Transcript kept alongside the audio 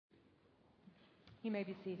You may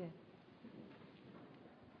be seated.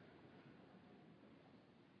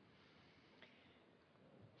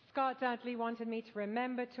 Scott Dudley wanted me to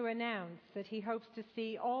remember to announce that he hopes to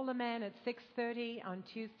see all the men at 6:30 on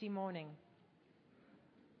Tuesday morning.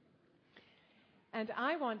 And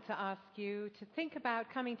I want to ask you to think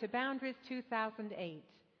about coming to Boundaries 2008.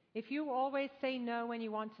 If you always say no when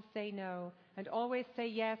you want to say no, and always say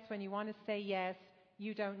yes when you want to say yes,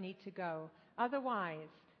 you don't need to go. Otherwise,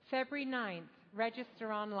 February 9th,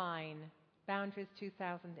 register online, Boundaries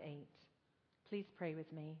 2008. Please pray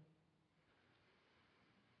with me.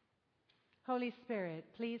 Holy Spirit,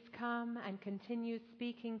 please come and continue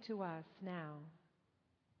speaking to us now.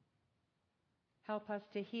 Help us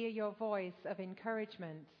to hear your voice of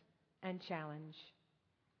encouragement and challenge.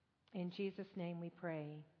 In Jesus' name we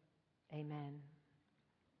pray. Amen.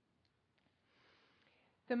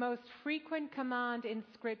 The most frequent command in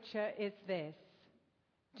Scripture is this: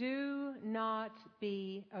 do not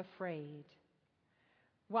be afraid.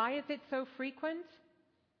 Why is it so frequent?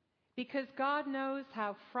 Because God knows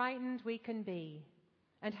how frightened we can be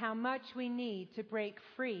and how much we need to break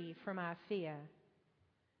free from our fear.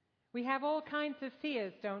 We have all kinds of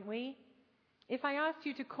fears, don't we? If I asked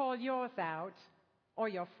you to call yours out, or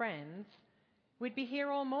your friends, we'd be here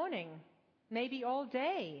all morning, maybe all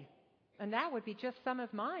day, and that would be just some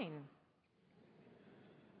of mine.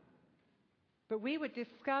 But we would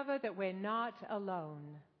discover that we're not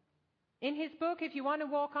alone. In his book, If You Want to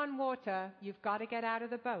Walk on Water, You've Got to Get Out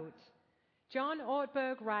of the Boat, John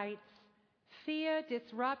Ortberg writes, fear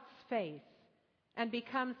disrupts faith and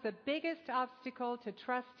becomes the biggest obstacle to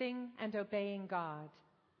trusting and obeying God.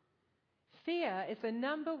 Fear is the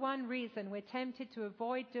number one reason we're tempted to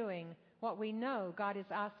avoid doing what we know God is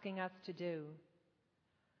asking us to do.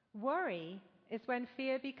 Worry is when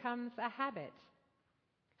fear becomes a habit.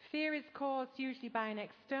 Fear is caused usually by an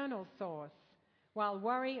external source, while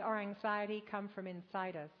worry or anxiety come from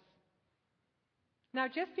inside us. Now,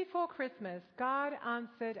 just before Christmas, God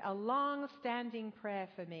answered a long-standing prayer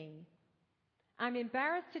for me. I'm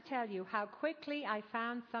embarrassed to tell you how quickly I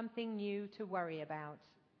found something new to worry about.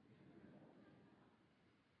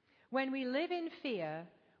 When we live in fear,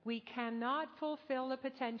 we cannot fulfill the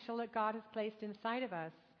potential that God has placed inside of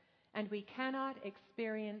us, and we cannot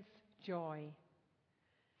experience joy.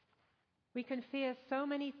 We can fear so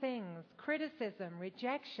many things: criticism,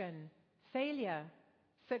 rejection, failure,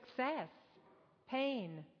 success,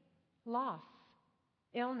 pain, loss,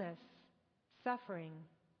 illness, suffering,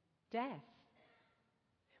 death.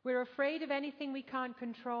 We're afraid of anything we can't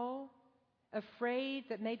control, afraid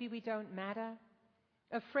that maybe we don't matter,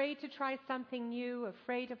 afraid to try something new,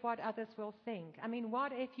 afraid of what others will think. I mean,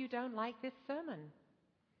 what if you don't like this sermon?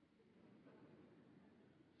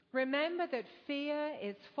 Remember that fear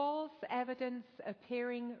is false evidence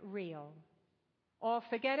appearing real. Or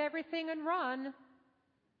forget everything and run.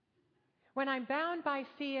 When I'm bound by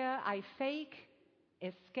fear, I fake,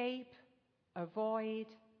 escape, avoid,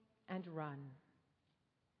 and run.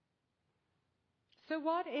 So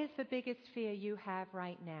what is the biggest fear you have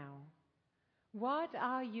right now? What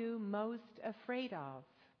are you most afraid of?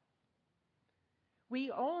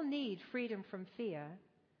 We all need freedom from fear,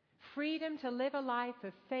 freedom to live a life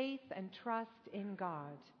of faith and trust in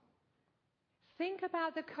God. Think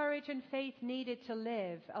about the courage and faith needed to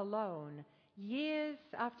live alone, years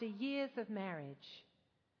after years of marriage,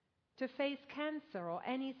 to face cancer or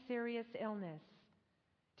any serious illness,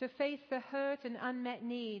 to face the hurt and unmet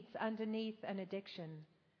needs underneath an addiction,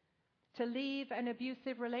 to leave an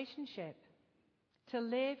abusive relationship, to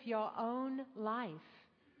live your own life,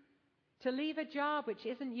 to leave a job which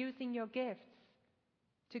isn't using your gifts,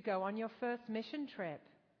 to go on your first mission trip,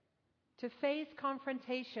 to face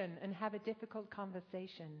confrontation and have a difficult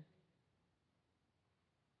conversation.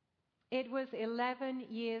 It was 11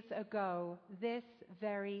 years ago this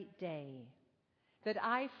very day that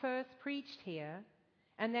I first preached here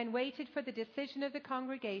and then waited for the decision of the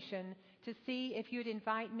congregation to see if you'd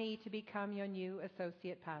invite me to become your new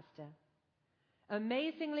associate pastor.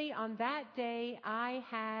 Amazingly, on that day, I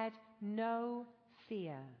had no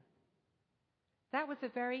fear. That was a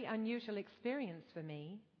very unusual experience for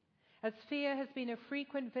me, as fear has been a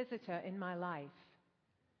frequent visitor in my life.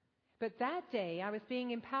 But that day, I was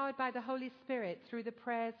being empowered by the Holy Spirit through the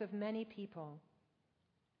prayers of many people.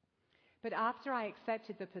 But after I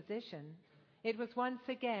accepted the position, it was once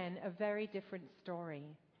again a very different story.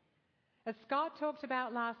 As Scott talked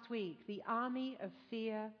about last week, the army of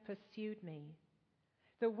fear pursued me.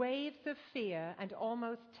 The waves of fear and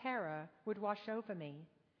almost terror would wash over me.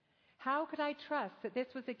 How could I trust that this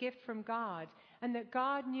was a gift from God and that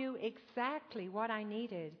God knew exactly what I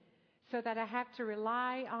needed so that I have to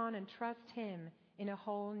rely on and trust Him in a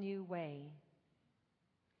whole new way.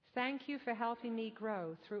 Thank you for helping me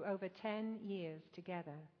grow through over 10 years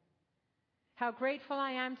together. How grateful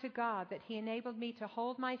I am to God that He enabled me to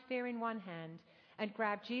hold my fear in one hand and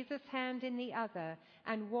grab Jesus' hand in the other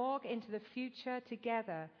and walk into the future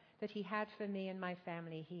together that He had for me and my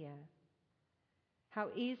family here. How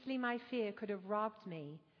easily my fear could have robbed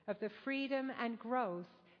me of the freedom and growth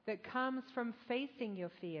that comes from facing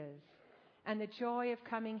your fears and the joy of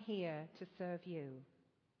coming here to serve you.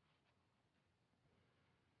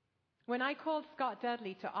 When I called Scott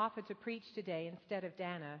Dudley to offer to preach today instead of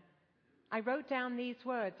Dana, I wrote down these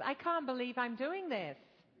words: I can't believe I'm doing this.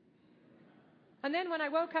 And then when I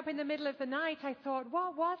woke up in the middle of the night, I thought,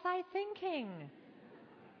 what was I thinking?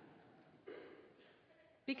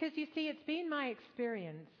 Because you see, it's been my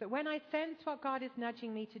experience that when I sense what God is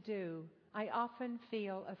nudging me to do, I often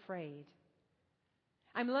feel afraid.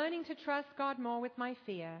 I'm learning to trust God more with my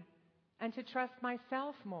fear and to trust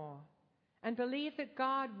myself more and believe that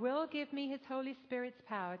God will give me His Holy Spirit's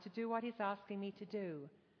power to do what He's asking me to do.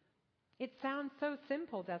 It sounds so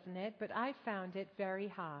simple, doesn't it? But I found it very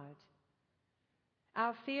hard.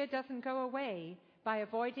 Our fear doesn't go away by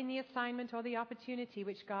avoiding the assignment or the opportunity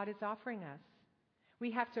which God is offering us.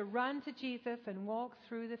 We have to run to Jesus and walk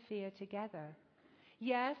through the fear together.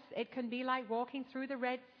 Yes, it can be like walking through the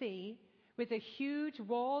Red Sea with the huge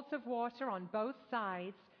walls of water on both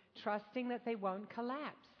sides, trusting that they won't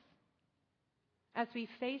collapse. As we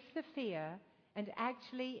face the fear and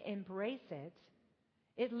actually embrace it,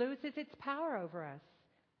 it loses its power over us,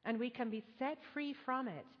 and we can be set free from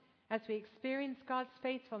it as we experience God's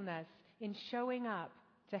faithfulness in showing up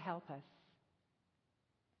to help us.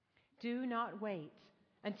 Do not wait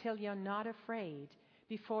until you're not afraid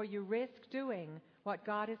before you risk doing what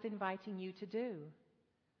God is inviting you to do.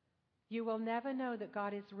 You will never know that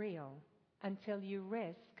God is real until you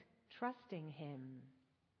risk trusting Him.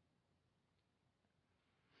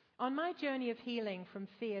 On my journey of healing from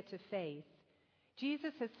fear to faith,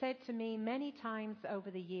 Jesus has said to me many times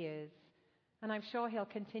over the years, and I'm sure He'll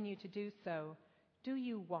continue to do so, do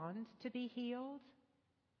you want to be healed?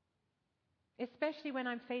 Especially when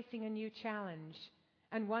I'm facing a new challenge,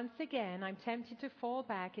 and once again I'm tempted to fall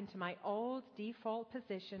back into my old default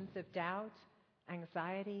positions of doubt,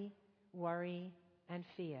 anxiety, worry, and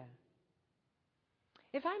fear.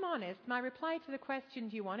 If I'm honest, my reply to the question,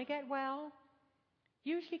 do you want to get well,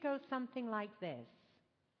 usually goes something like this.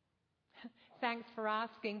 Thanks for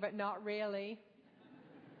asking, but not really.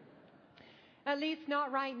 At least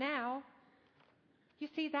not right now. You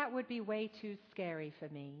see, that would be way too scary for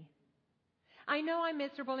me. I know I'm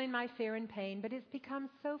miserable in my fear and pain, but it's become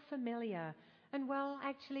so familiar and, well,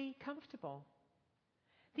 actually comfortable.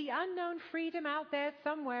 The unknown freedom out there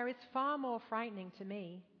somewhere is far more frightening to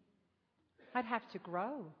me. I'd have to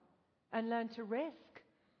grow and learn to risk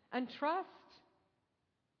and trust.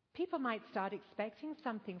 People might start expecting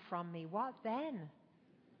something from me. What then?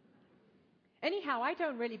 Anyhow, I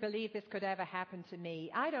don't really believe this could ever happen to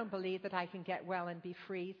me. I don't believe that I can get well and be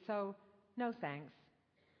free, so no thanks.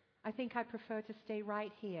 I think I prefer to stay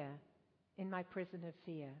right here in my prison of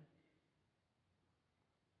fear.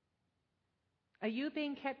 Are you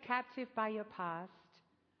being kept captive by your past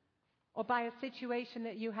or by a situation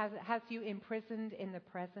that has you imprisoned in the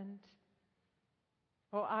present?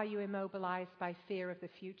 Or are you immobilized by fear of the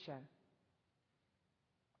future?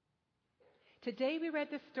 Today we read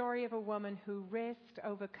the story of a woman who risked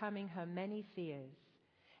overcoming her many fears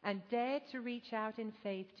and dared to reach out in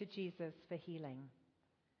faith to Jesus for healing.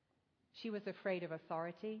 She was afraid of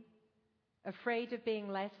authority, afraid of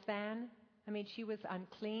being less than. She was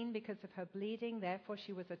unclean because of her bleeding, therefore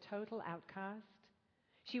she was a total outcast.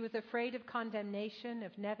 She was afraid of condemnation,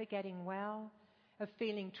 of never getting well, of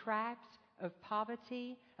feeling trapped, of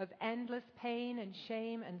poverty, of endless pain and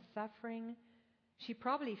shame and suffering. She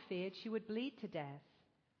probably feared she would bleed to death.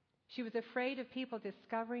 She was afraid of people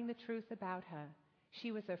discovering the truth about her.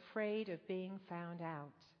 She was afraid of being found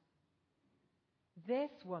out.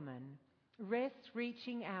 This woman risked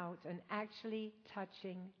reaching out and actually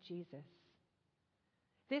touching Jesus.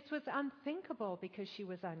 This was unthinkable because she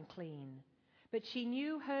was unclean, but she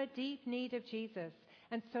knew her deep need of Jesus,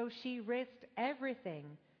 and so she risked everything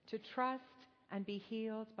to trust and be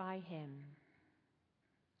healed by Him.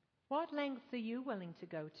 What lengths are you willing to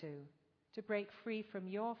go to break free from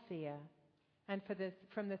your fear and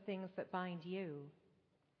from the things that bind you?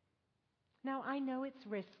 Now, I know it's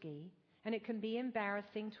risky, and it can be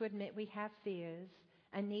embarrassing to admit we have fears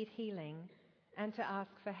and need healing and to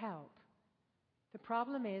ask for help. The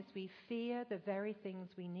problem is we fear the very things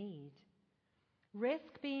we need.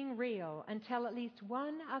 Risk being real and tell at least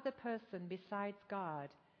one other person besides God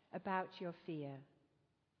about your fear.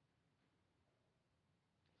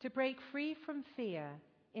 To break free from fear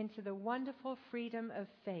into the wonderful freedom of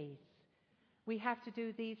faith, we have to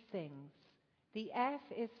do these things. The F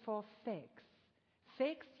is for fix.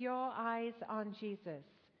 Fix your eyes on Jesus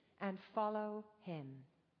and follow him.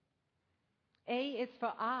 A is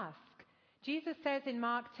for ask. Jesus says in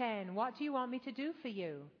Mark 10, "What do you want me to do for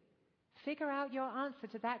you?" Figure out your answer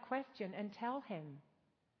to that question and tell him.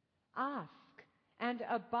 Ask and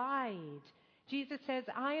abide. Jesus says,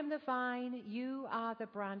 "I am the vine, you are the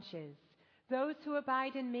branches. Those who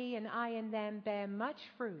abide in me and I in them bear much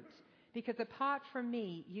fruit, because apart from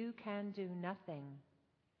me you can do nothing."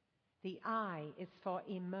 The I is for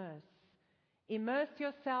immerse. Immerse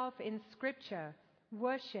yourself in Scripture,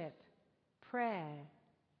 worship, prayer,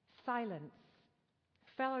 silence,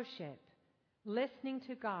 fellowship, listening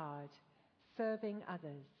to God, serving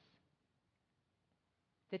others.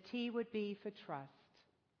 The T would be for trust.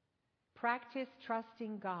 Practice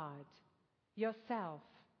trusting God, yourself,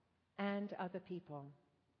 and other people.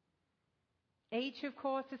 H, of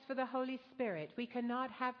course, is for the Holy Spirit. We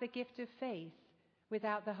cannot have the gift of faith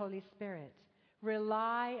without the Holy Spirit.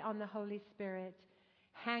 Rely on the Holy Spirit.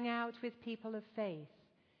 Hang out with people of faith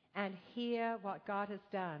and hear what God has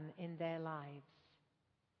done in their lives.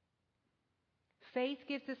 Faith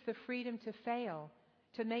gives us the freedom to fail,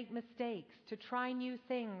 to make mistakes, to try new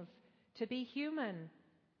things, to be human,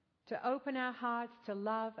 to open our hearts to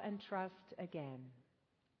love and trust again.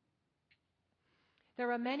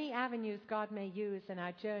 There are many avenues God may use in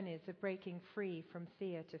our journeys of breaking free from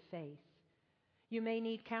fear to faith. You may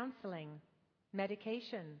need counseling,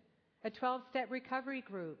 medication, a 12-step recovery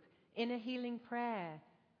group, inner healing prayer,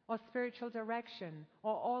 or spiritual direction,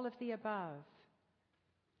 or all of the above.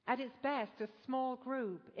 At its best, a small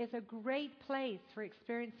group is a great place for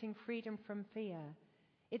experiencing freedom from fear.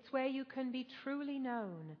 It's where you can be truly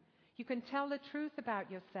known. You can tell the truth about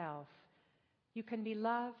yourself. You can be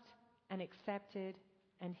loved and accepted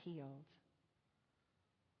and healed.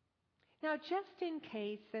 Now, just in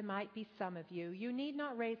case there might be some of you, you need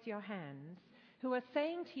not raise your hands, who are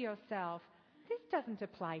saying to yourself, "This doesn't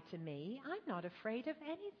apply to me. I'm not afraid of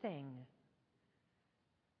anything."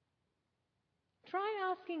 Try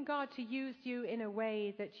asking God to use you in a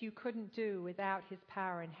way that you couldn't do without his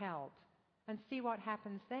power and help, and see what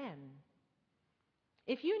happens then.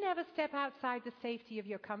 If you never step outside the safety of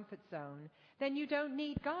your comfort zone, then you don't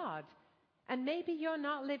need God. And maybe you're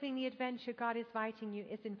not living the adventure God is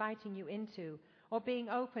inviting you into, or being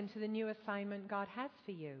open to the new assignment God has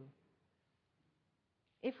for you.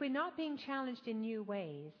 If we're not being challenged in new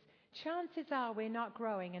ways, chances are we're not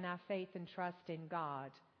growing in our faith and trust in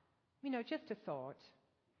God. Just a thought.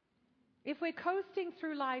 If we're coasting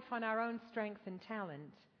through life on our own strength and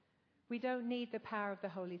talent, we don't need the power of the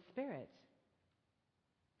Holy Spirit.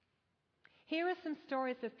 Here are some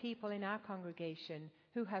stories of people in our congregation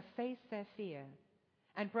who have faced their fear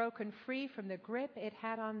and broken free from the grip it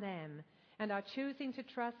had on them and are choosing to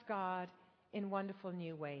trust God in wonderful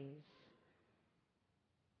new ways.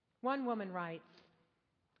 One woman writes,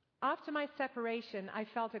 "After my separation, I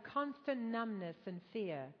felt a constant numbness and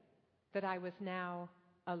fear that I was now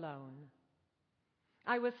alone.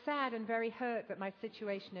 I was sad and very hurt that my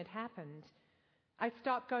situation had happened. I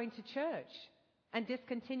stopped going to church and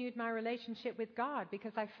discontinued my relationship with God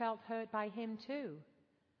because I felt hurt by him too.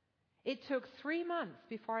 It took 3 months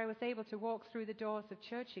before I was able to walk through the doors of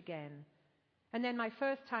church again. And then my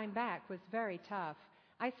first time back was very tough.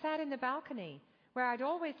 I sat in the balcony where I'd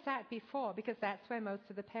always sat before, because that's where most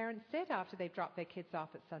of the parents sit after they've dropped their kids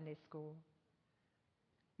off at Sunday school.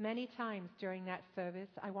 Many times during that service,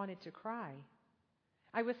 I wanted to cry.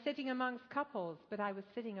 I was sitting amongst couples, but I was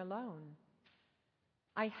sitting alone.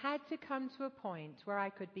 I had to come to a point where I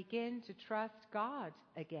could begin to trust God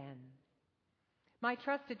again. My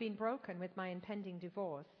trust had been broken with my impending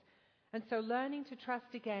divorce, and so learning to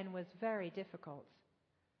trust again was very difficult.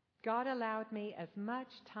 God allowed me as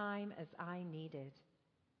much time as I needed.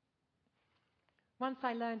 Once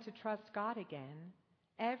I learned to trust God again,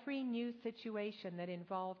 every new situation that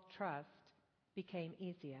involved trust became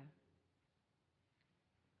easier."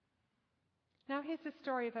 Now here's the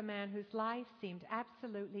story of a man whose life seemed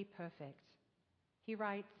absolutely perfect. He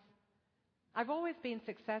writes, "I've always been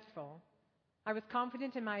successful. I was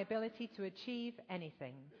confident in my ability to achieve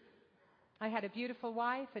anything. I had a beautiful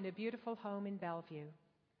wife and a beautiful home in Bellevue.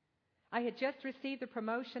 I had just received the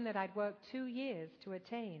promotion that I'd worked 2 years to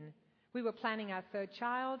attain. We were planning our 3rd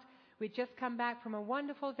child. We'd just come back from a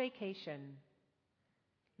wonderful vacation.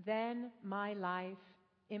 Then my life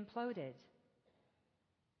imploded.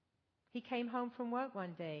 He came home from work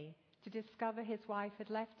one day to discover his wife had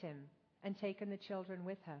left him and taken the children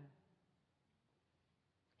with her.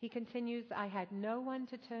 He continues, I had no one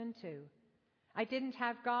to turn to. I didn't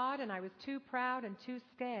have God, and I was too proud and too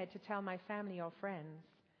scared to tell my family or friends.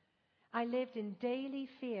 I lived in daily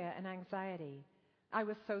fear and anxiety. I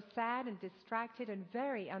was so sad and distracted and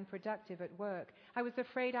very unproductive at work. I was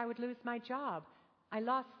afraid I would lose my job. I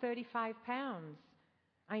lost 35 pounds.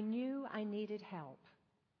 I knew I needed help.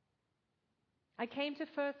 I came to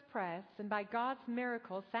First Pres and by God's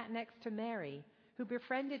miracle sat next to Mary, who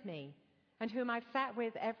befriended me and whom I've sat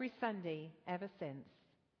with every Sunday ever since.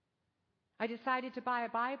 I decided to buy a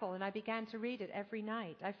Bible and I began to read it every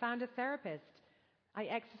night. I found a therapist. I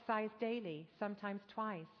exercised daily, sometimes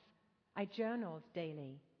twice. I journaled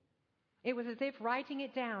daily. It was as if writing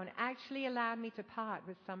it down actually allowed me to part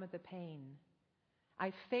with some of the pain.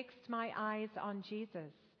 I fixed my eyes on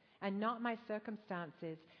Jesus and not my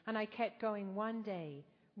circumstances, and I kept going 1 day,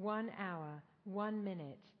 1 hour, 1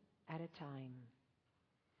 minute at a time.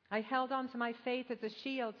 I held on to my faith as a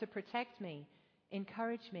shield to protect me,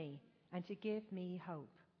 encourage me, and to give me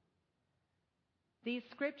hope. These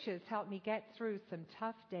scriptures helped me get through some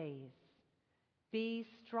tough days. Be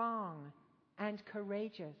strong and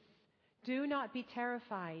courageous. Do not be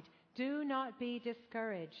terrified. Do not be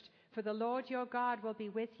discouraged, for the Lord your God will be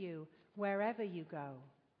with you wherever you go.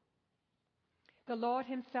 The Lord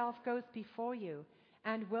himself goes before you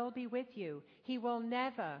and will be with you. He will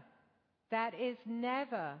never, that is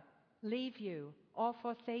never, leave you or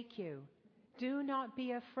forsake you. Do not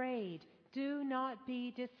be afraid. Do not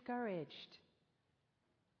be discouraged.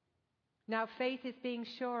 Now faith is being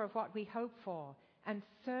sure of what we hope for and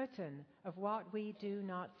certain of what we do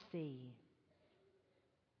not see.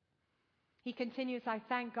 He continues, I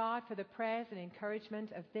thank God for the prayers and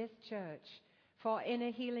encouragement of this church, for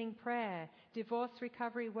inner healing prayer, divorce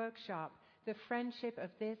recovery workshop, the friendship of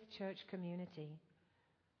this church community.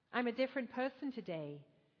 I'm a different person today.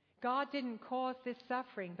 God didn't cause this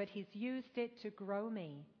suffering, but he's used it to grow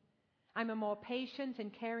me. I'm a more patient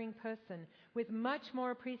and caring person with much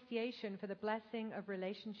more appreciation for the blessing of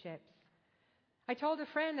relationships. I told a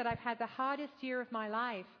friend that I've had the hardest year of my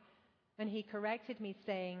life, and he corrected me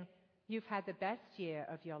saying, you've had the best year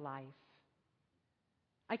of your life.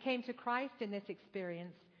 I came to Christ in this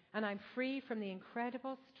experience, and I'm free from the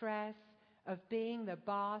incredible stress of being the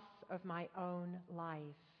boss of my own life.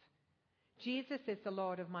 Jesus is the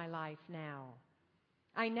Lord of my life now.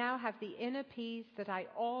 I now have the inner peace that I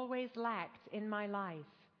always lacked in my life,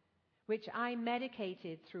 which I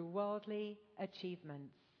medicated through worldly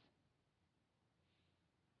achievements.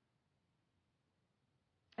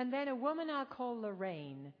 And then a woman I'll call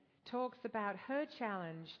Lorraine talks about her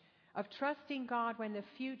challenge of trusting God when the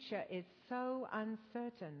future is so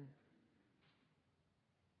uncertain.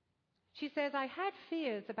 She says, I had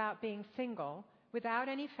fears about being single, without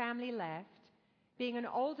any family left, being an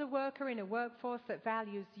older worker in a workforce that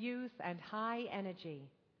values youth and high energy,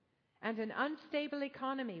 and an unstable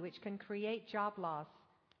economy which can create job loss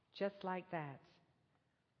just like that.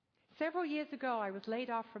 Several years ago, I was laid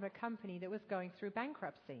off from a company that was going through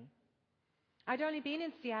bankruptcy. I'd only been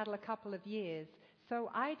in Seattle a couple of years,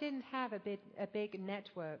 so I didn't have a big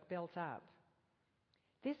network built up.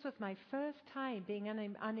 This was my first time being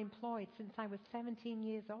unemployed since I was 17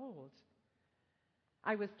 years old.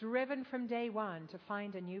 I was driven from day one to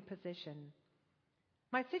find a new position.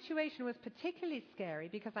 My situation was particularly scary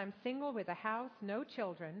because I'm single with a house, no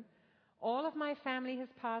children, all of my family has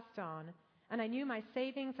passed on, and I knew my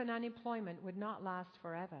savings and unemployment would not last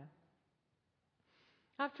forever.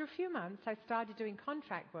 After a few months, I started doing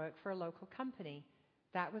contract work for a local company.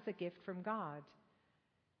 That was a gift from God.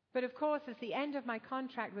 But of course, as the end of my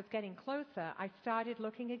contract was getting closer, I started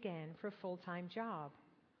looking again for a full-time job.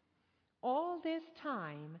 All this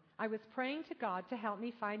time, I was praying to God to help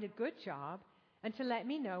me find a good job and to let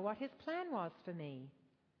me know what his plan was for me.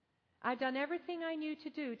 I'd done everything I knew to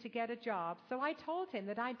do to get a job, so I told him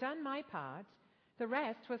that I'd done my part. The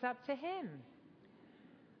rest was up to him.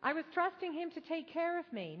 I was trusting him to take care of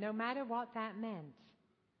me, no matter what that meant.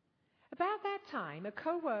 About that time, a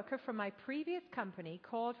co-worker from my previous company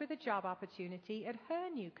called with a job opportunity at her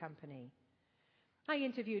new company. I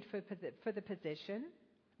interviewed for the position,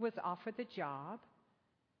 was offered the job,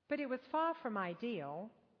 but it was far from ideal.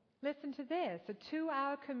 Listen to this, a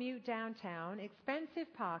 2-hour commute downtown,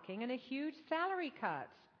 expensive parking, and a huge salary cut.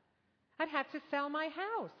 I'd have to sell my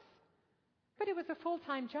house. But it was a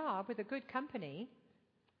full-time job with a good company.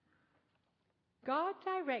 God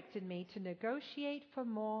directed me to negotiate for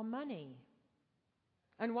more money.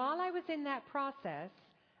 And while I was in that process,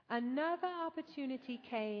 another opportunity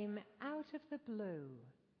came out of the blue.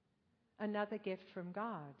 Another gift from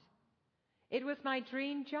God. It was my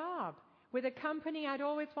dream job, with a company I'd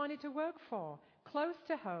always wanted to work for, close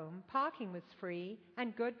to home, parking was free,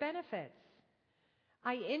 and good benefits.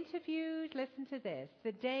 I interviewed, listen to this,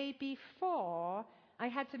 the day before I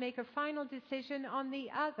had to make a final decision on the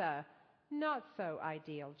other, not so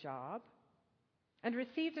ideal job, and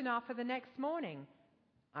received an offer the next morning.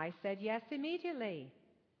 I said yes immediately.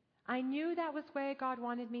 I knew that was where God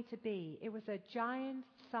wanted me to be. It was a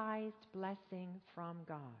giant-sized blessing from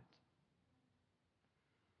God.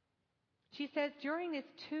 She says, during this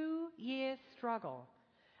 2-year struggle,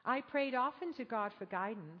 I prayed often to God for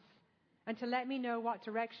guidance and to let me know what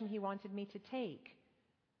direction He wanted me to take.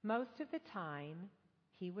 Most of the time,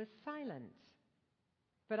 He was silent.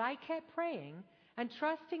 But I kept praying and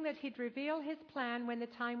trusting that He'd reveal His plan when the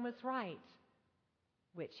time was right,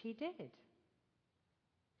 which He did.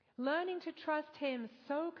 Learning to trust Him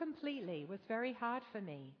so completely was very hard for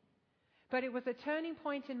me, but it was a turning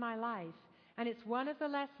point in my life, and it's one of the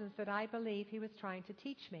lessons that I believe He was trying to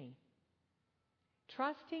teach me.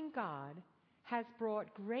 Trusting God has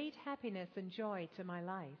brought great happiness and joy to my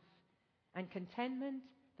life, and contentment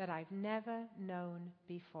that I've never known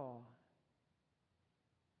before.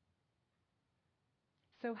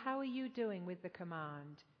 So how are you doing with the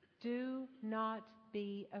command, do not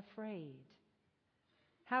be afraid?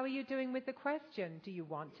 How are you doing with the question, do you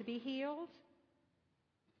want to be healed?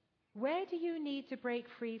 Where do you need to break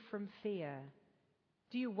free from fear?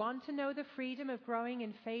 Do you want to know the freedom of growing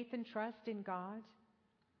in faith and trust in God?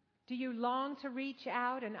 Do you long to reach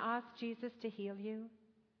out and ask Jesus to heal you?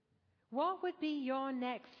 What would be your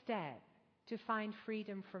next step to find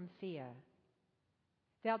freedom from fear?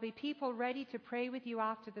 There'll be people ready to pray with you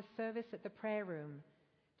after the service at the prayer room.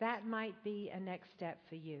 That might be a next step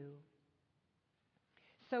for you.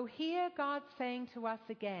 So hear God saying to us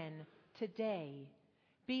again today,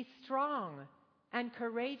 be strong and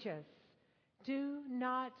courageous. Do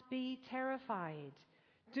not be terrified.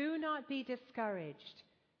 Do not be discouraged,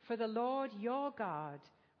 for the Lord your God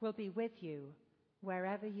will be with you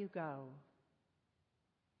wherever you go.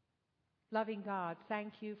 Loving God,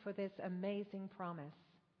 thank you for this amazing promise.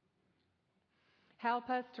 Help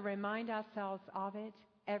us to remind ourselves of it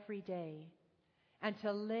every day and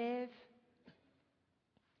to live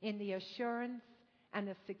in the assurance and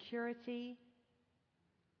the security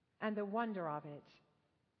and the wonder of it.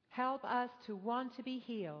 Help us to want to be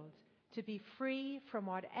healed, to be free from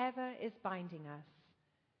whatever is binding us.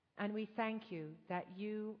 And we thank you that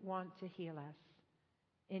you want to heal us.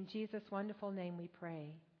 In Jesus' wonderful name we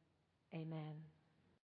pray. Amen.